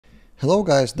Hello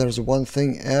guys, there's one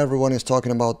thing everyone is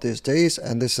talking about these days,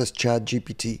 and this is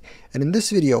ChatGPT. And in this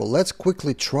video, let's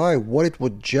quickly try what it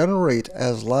would generate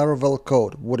as Laravel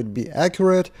code. Would it be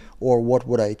accurate, or what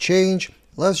would I change?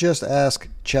 Let's just ask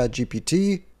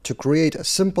ChatGPT to create a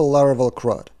simple Laravel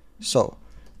CRUD. So,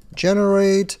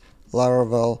 generate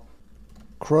Laravel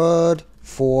CRUD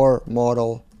for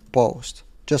model post.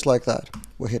 Just like that.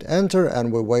 We hit enter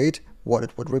and we wait what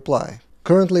it would reply.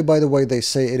 Currently, by the way, they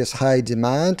say it is high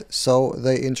demand, so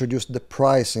they introduced the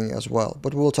pricing as well.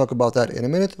 But we'll talk about that in a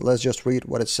minute. Let's just read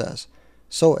what it says.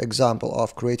 So, example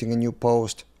of creating a new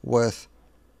post with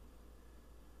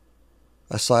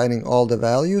assigning all the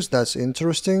values. That's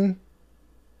interesting.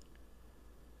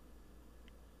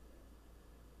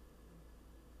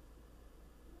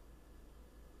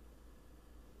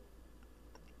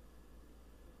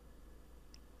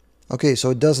 Okay, so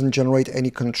it doesn't generate any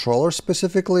controller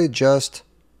specifically, just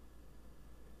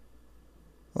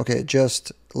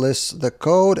lists the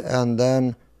code and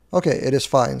then, okay, it is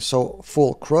fine. So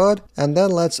full CRUD, and then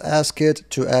let's ask it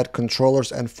to add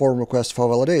controllers and form requests for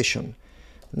validation.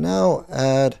 Now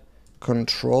add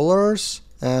controllers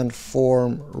and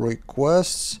form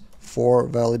requests for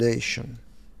validation.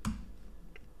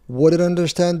 Would it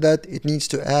understand that it needs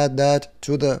to add that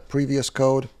to the previous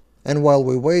code? And while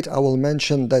we wait, I will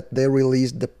mention that they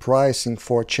released the pricing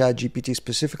for ChatGPT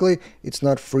specifically. It's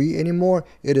not free anymore.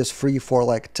 It is free for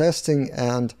like testing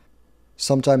and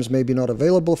sometimes maybe not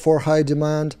available for high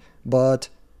demand, but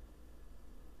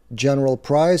general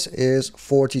price is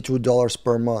 $42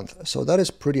 per month. So that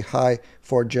is pretty high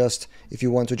for just if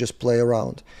you want to just play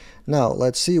around. Now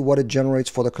let's see what it generates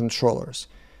for the controllers.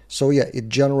 So yeah, it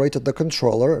generated the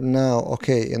controller. Now,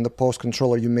 okay, in the post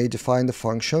controller, you may define the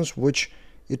functions, which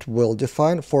it will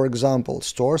define, for example,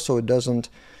 store, so it doesn't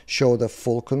show the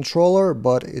full controller,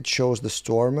 but it shows the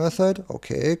store method.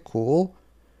 Okay, cool.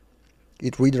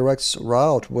 It redirects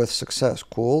route with success.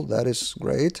 Cool, that is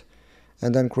great.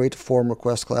 And then create a form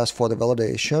request class for the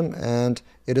validation, and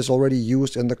it is already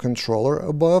used in the controller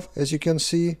above, as you can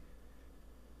see.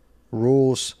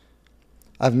 Rules.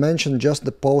 I've mentioned just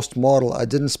the post model. I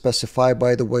didn't specify,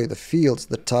 by the way, the fields,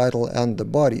 the title and the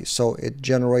body. So it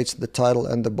generates the title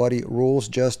and the body rules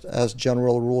just as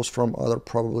general rules from other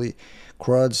probably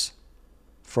CRUDs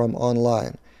from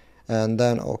online. And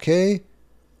then, okay,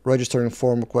 registering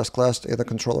form request class in the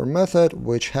controller method,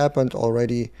 which happened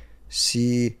already,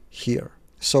 see here.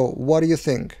 So what do you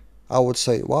think? I would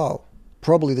say, wow.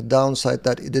 Probably the downside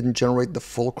that it didn't generate the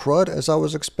full CRUD as I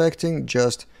was expecting,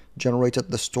 just generated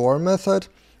the store method.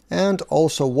 And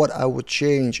also what I would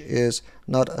change is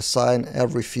not assign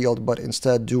every field, but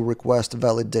instead do request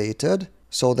validated.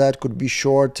 So that could be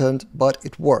shortened, but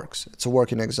it works. It's a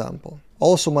working example.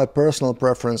 Also, my personal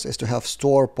preference is to have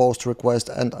store post request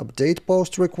and update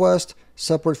post request,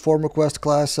 separate form request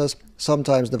classes.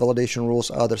 Sometimes the validation rules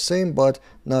are the same, but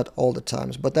not all the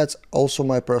times. But that's also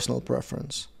my personal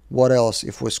preference. What else?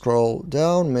 If we scroll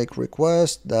down, make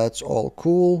request, that's all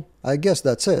cool. I guess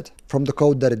that's it. From the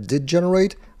code that it did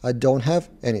generate, I don't have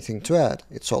anything to add.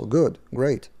 It's all good.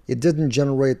 Great. It didn't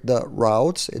generate the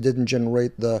routes. It didn't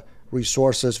generate the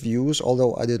resources views,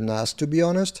 although I didn't ask, to be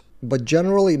honest. But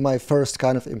generally, my first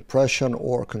kind of impression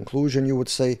or conclusion, you would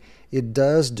say, it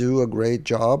does do a great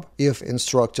job if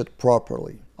instructed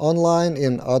properly. Online,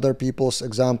 in other people's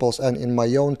examples, and in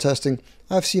my own testing,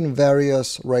 I've seen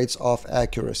various rates of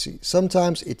accuracy.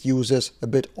 Sometimes it uses a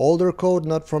bit older code,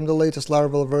 not from the latest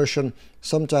Laravel version.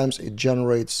 Sometimes it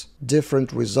generates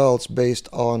different results based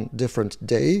on different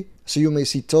day. So you may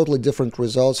see totally different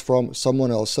results from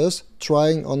someone else's,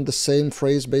 trying on the same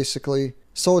phrase basically.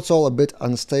 So it's all a bit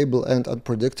unstable and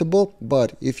unpredictable,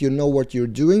 but if you know what you're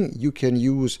doing, you can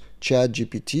use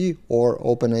ChatGPT or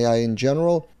OpenAI in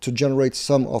general to generate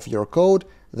some of your code,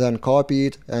 then copy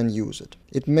it and use it.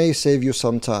 It may save you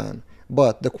some time,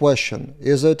 but the question,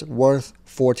 is it worth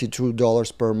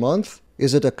 $42 per month?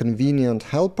 Is it a convenient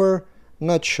helper?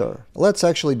 Not sure. Let's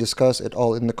actually discuss it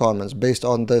all in the comments. Based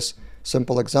on this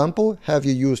simple example, have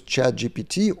you used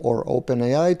ChatGPT or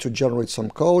OpenAI to generate some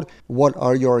code? What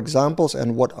are your examples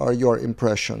and what are your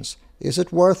impressions? Is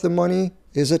it worth the money?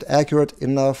 Is it accurate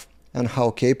enough? And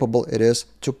how capable it is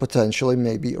to potentially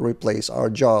maybe replace our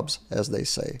jobs, as they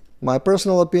say. My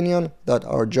personal opinion, that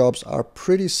our jobs are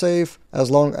pretty safe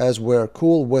as long as we're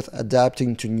cool with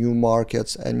adapting to new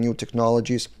markets and new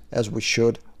technologies, as we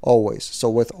should always. So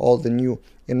with all the new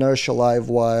inertia,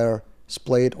 Livewire,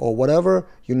 Splate, or whatever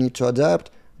you need to adapt,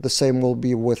 the same will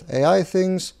be with AI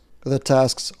things. The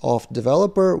tasks of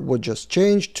developer would just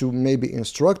change to maybe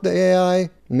instruct the AI,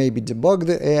 maybe debug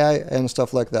the AI and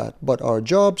stuff like that. But our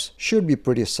jobs should be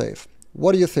pretty safe.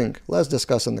 What do you think? Let's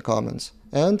discuss in the comments.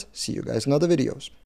 And see you guys in other videos.